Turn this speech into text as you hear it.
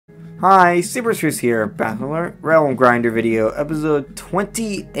Hi, Sabertooth here, back with Realm Grinder video, episode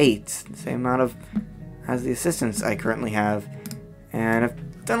 28, the same amount of as the assistants I currently have, and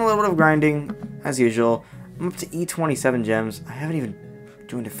I've done a little bit of grinding, as usual. I'm up to E27 gems. I haven't even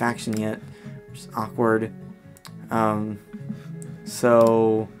joined a faction yet, which is awkward.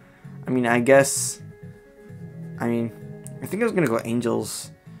 So, I think I was gonna go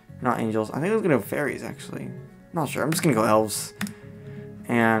angels, not angels, I think I was gonna go fairies, actually. I'm not sure, I'm just gonna go elves.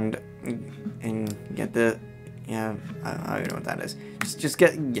 And get the, yeah, I don't know what that is. Just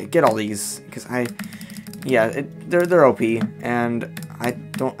get all these, because they're OP, and I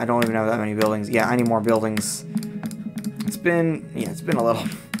don't even have that many buildings. Yeah, I need more buildings. It's been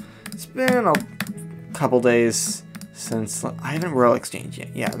a couple days since I haven't Royal Exchange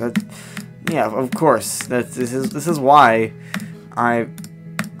yet. Yeah, of course. This is why I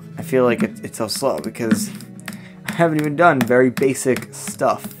feel like it's so slow, because I haven't even done very basic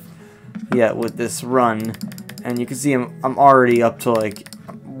stuff yet with this run, and you can see I'm already up to like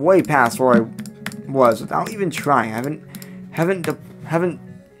way past where I was without even trying. I haven't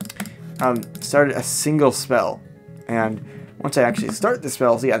started a single spell, and once I actually start the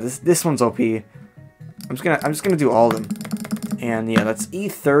spells, yeah, this one's OP. I'm just gonna do all of them, and yeah, that's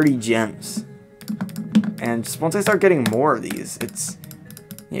E30 gems. And just once I start getting more of these,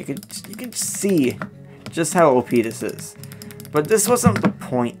 you could see just how OP this is. But this wasn't the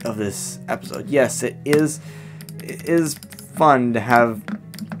point of this episode. Yes, it is fun to have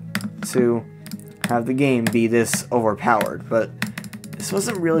the game be this overpowered, but this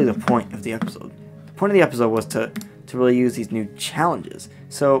wasn't really the point of the episode. The point of the episode was to really use these new challenges.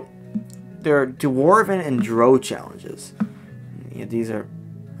 So there are Dwarven and Drow challenges. Yeah, these are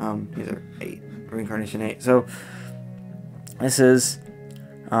 8, Reincarnation 8. So this is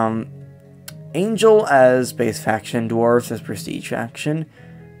Angel as base faction, Dwarves as prestige faction.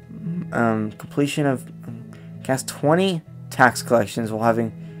 Completion of cast 20 tax collections while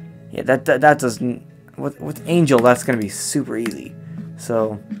having, yeah, that doesn't, with Angel, that's gonna be super easy.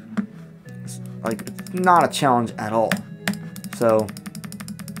 So it's like not a challenge at all. So,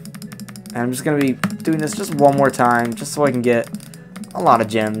 and I'm just gonna be doing this just one more time, just so I can get a lot of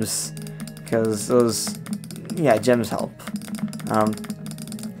gems, because those, yeah, gems help.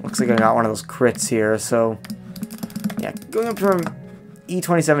 Looks like I got one of those crits here, so yeah, going up from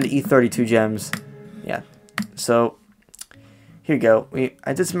E27 to E32 gems. Yeah, so here you go.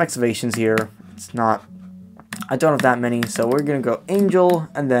 I did some excavations here. I don't have that many, so we're gonna go Angel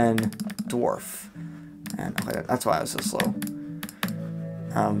and then Dwarf, and okay, that's why I was so slow.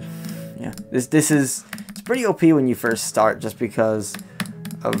 Yeah, it's pretty OP when you first start, just because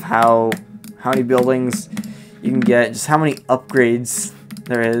of how many buildings you can get, just how many upgrades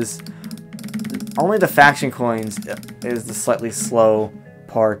there is. Only the faction coins is the slightly slow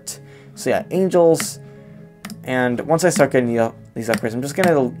part. So yeah, angels, and once I start getting these upgrades, I'm just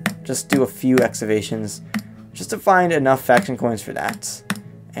gonna do a few excavations just to find enough faction coins for that.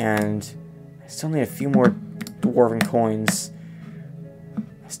 And I still need a few more dwarven coins.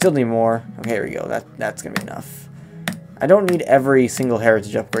 I still need more. Okay, here we go. That's gonna be enough. I don't need every single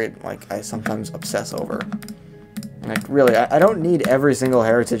heritage upgrade like I sometimes obsess over. Like, really, I don't need every single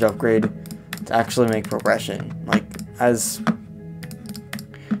heritage upgrade to actually make progression.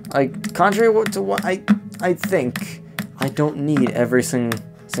 Contrary to what I think, I don't need every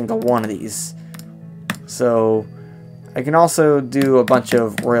single one of these. So, I can also do a bunch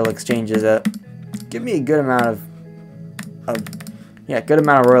of royal exchanges that give me a good amount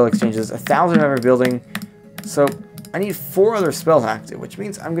of royal exchanges, 1,000 of every building. So, I need 4 other spells active, which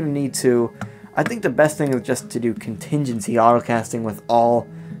means I'm going to need to, I think the best thing is just to do contingency autocasting with all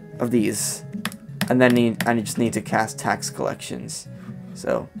of these, and then I just need to cast tax collections.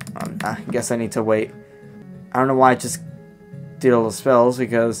 So I guess I need to wait. I don't know why I just did all the spells,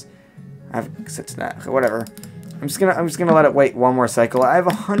 because I have set to that. Okay, whatever. I'm just gonna let it wait one more cycle. I have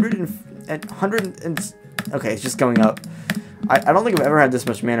 100 and okay, it's just going up. I don't think I've ever had this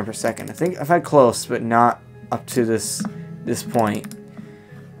much mana per second. I think I've had close, but not up to this point.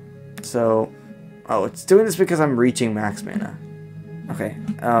 So, oh, it's doing this because I'm reaching max mana. Okay,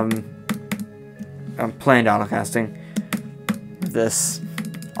 I'm planned autocasting this.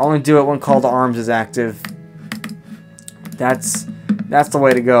 I'll only do it when Call to Arms is active. That's the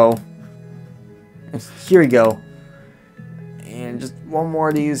way to go. Here we go. And just one more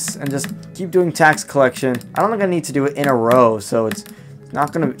of these, and just keep doing tax collection. I don't think I need to do it in a row, so it's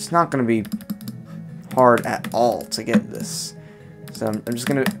not gonna be hard at all to get this. So I'm just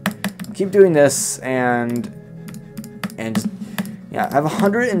gonna keep doing this, and just, yeah, I have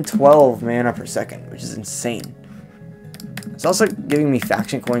 112 mana per second, which is insane. It's also giving me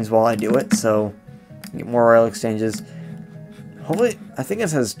faction coins while I do it, so I get more royal exchanges. Hopefully, I think it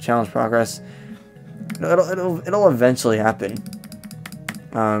says challenge progress. It'll eventually happen.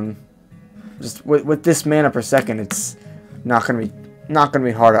 Just with this mana per second, it's not gonna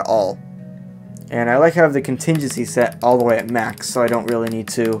be hard at all. And I like how the contingency set all the way at max, so I don't really need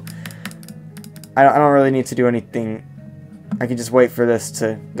to. I don't really need to do anything. I can just wait for this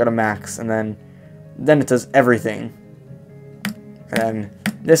to go to max, and then it does everything. And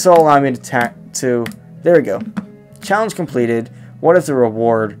this will allow me to there we go. Challenge completed. What is the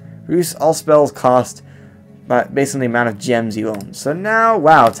reward? Reduce all spells cost based on the amount of gems you own. So now,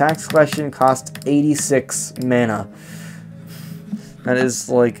 wow, tax collection costs 86 mana. That is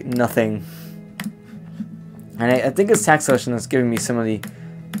like nothing. And I think it's tax collection that's giving me some of the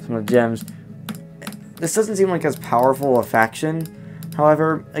gems. This doesn't seem like as powerful a faction.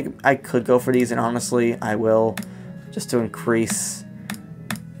 However, I could go for these, and honestly, I will, just to increase,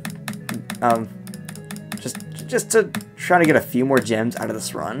 just to try to get a few more gems out of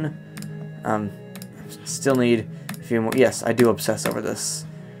this run. Still need a few more. Yes, I do obsess over this,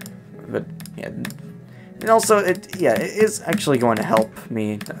 but yeah, and also it is actually going to help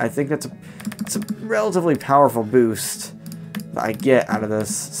me. I think it's a relatively powerful boost that I get out of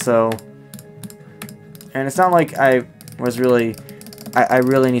this. So, and it's not like I really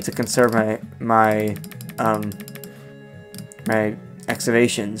need to conserve my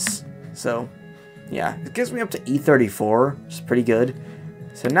excavations. So yeah, it gives me up to E34, which is pretty good.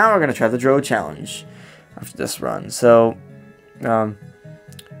 So now we're gonna try the Drow challenge after this run. So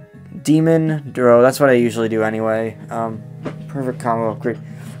Demon Drow, that's what I usually do anyway. Perfect combo upgrade,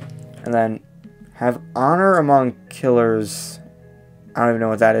 and then have honor among killers. I don't even know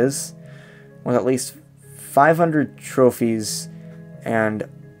what that is. With at least 500 trophies, and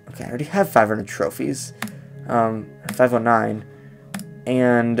okay, I already have 500 trophies. 509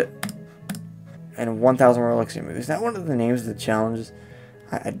 and 1,000 royal elixir moves. Is that one of the names of the challenges?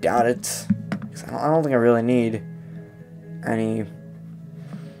 I doubt it. I don't think I really need any.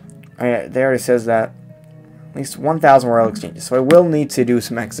 They already says that at least 1,000 royal exchanges. So I will need to do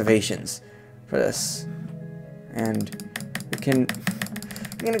some excavations for this, and we can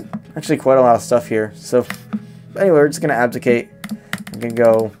actually quite a lot of stuff here. So anyway, we're just gonna abdicate. I'm gonna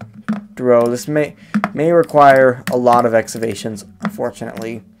go Drow. This may require a lot of excavations,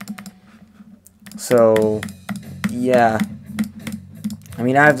 unfortunately. So yeah, I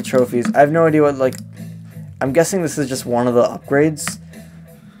mean, I have the trophies. I have no idea what, like, I'm guessing this is just one of the upgrades.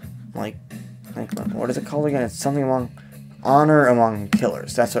 Like what is it called again? It's something along honor among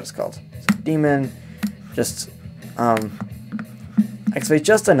killers. That's what it's called. So demon, just excavate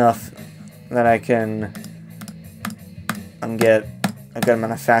just enough that I can get a good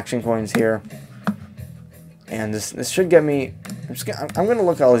amount of faction coins here. And this should get me. I'm gonna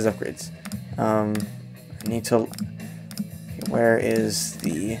look at all these upgrades. I need to. Where is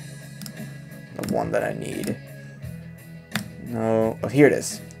the one that I need? No. Oh, here it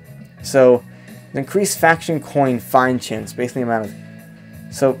is. So, increase faction coin find chance based on the amount of.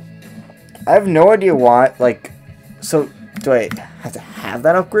 So, I have no idea why. Like, so do I have to have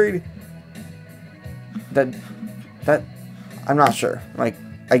that upgrade? That I'm not sure. Like,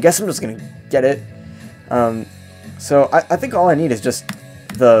 I guess I'm just gonna get it. So I think all I need is just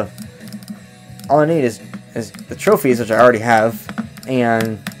the. All I need is the trophies, which I already have,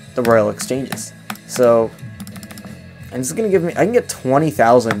 and the royal exchanges. So, and it's gonna give me. I can get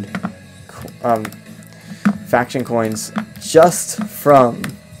 20,000 faction coins just from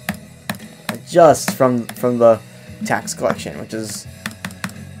the tax collection, which is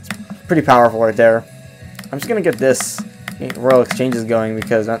pretty powerful right there. I'm just gonna get this royal exchanges going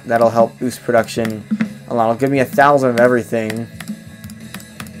because that'll help boost production a lot. It'll give me 1,000 of everything,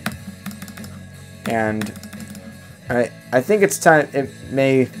 and I think it's time. It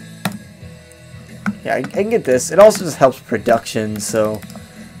may. Yeah, I can get this. It also just helps production, so.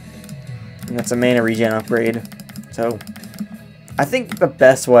 And that's a mana regen upgrade. So, I think the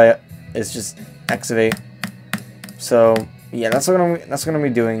best way is just excavate. So, yeah, that's what I'm gonna be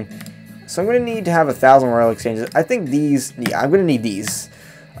doing. So I'm gonna need to have 1,000 royal exchanges. I think these. Yeah, I'm gonna need these,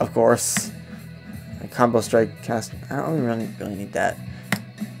 of course. Combo strike cast. I don't really need that.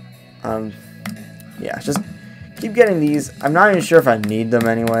 Yeah, just keep getting these. I'm not even sure if I need them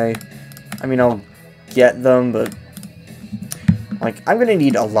anyway. I mean, I'll get them, but like I'm gonna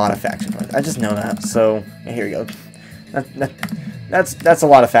need a lot of faction coins. I just know that. So yeah, here we go. That's a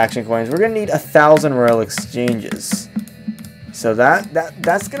lot of faction coins. We're gonna need 1,000 royal exchanges. So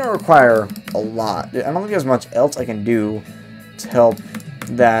that's gonna require a lot. I don't think there's much else I can do to help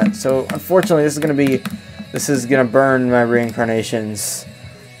that. So unfortunately, this is gonna be This is gonna burn my reincarnations.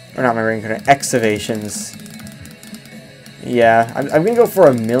 Or not my reincarnations, excavations. Yeah, I'm gonna go for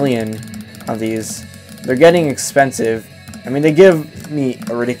 1,000,000 of these. They're getting expensive. I mean, they give me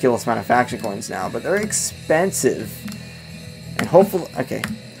a ridiculous amount of faction coins now, but they're expensive. And hopefully, okay,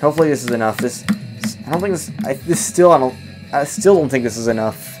 hopefully this is enough. I don't think this. I still don't think this is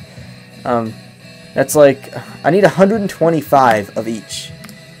enough. That's like, I need 125 of each,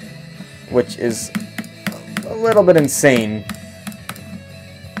 which is a little bit insane.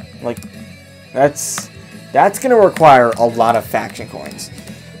 Like, that's gonna require a lot of faction coins.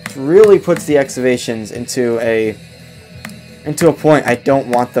 It really puts the excavations into a point I don't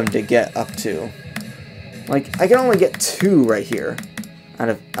want them to get up to. Like, I can only get 2 right here out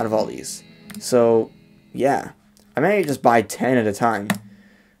of all these. So, yeah. I may just buy 10 at a time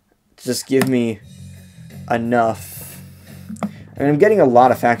to just give me enough. I mean, I'm getting a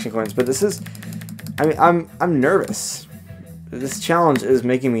lot of faction coins, but this is, I mean, I'm nervous. This challenge is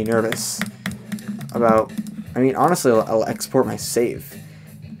making me nervous about, I mean, honestly, I'll export my save.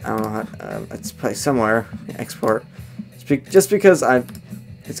 I don't know how, it's probably somewhere, export. Just because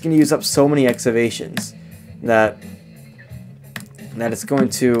it's going to use up so many excavations that it's going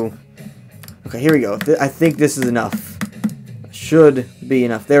to, okay, here we go. I think this is enough. Should be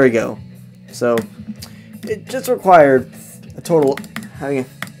enough. There we go. So, it just required a total, having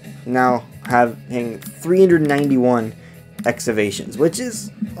 391 excavations, which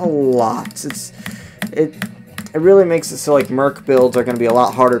is a lot. It really makes it so like merc builds are going to be a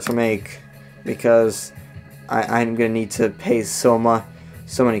lot harder to make because I'm going to need to pay so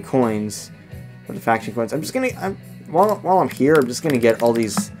many coins for the faction coins. While I'm here, I'm just going to get all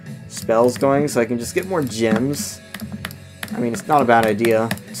these spells going so I can just get more gems. I mean, it's not a bad idea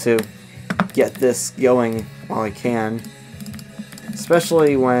to get this going while I can,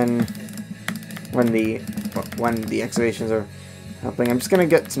 especially when the excavations are helping. I'm just gonna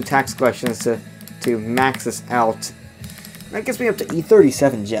get some tax collections to max this out. That gets me up to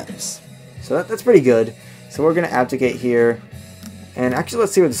E37 gems, so that's pretty good. So we're gonna abdicate here, and actually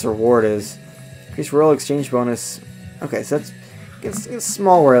let's see what this reward is. Increase royal exchange bonus. Okay, so it's a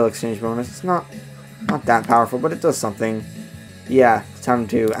small royal exchange bonus. It's not that powerful, but it does something. Yeah, it's time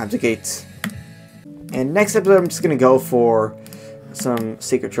to abdicate. And next episode, I'm just gonna go for some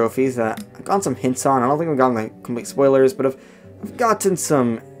secret trophies that I've gotten some hints on. I don't think I've gotten like complete spoilers, but I've gotten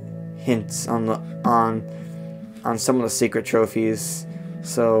some hints on some of the secret trophies.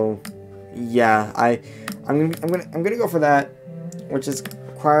 So yeah, I'm gonna go for that, which is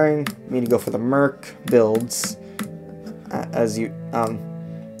requiring me to go for the merc builds and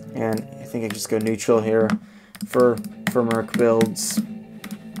I think I just go neutral here for merc builds.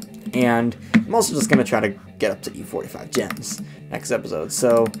 And I'm also just gonna try to get up to E45 gems next episode.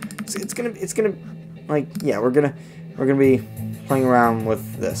 So it's gonna like, yeah, we're gonna be playing around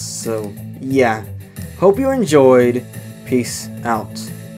with this. So yeah, hope you enjoyed. Peace out.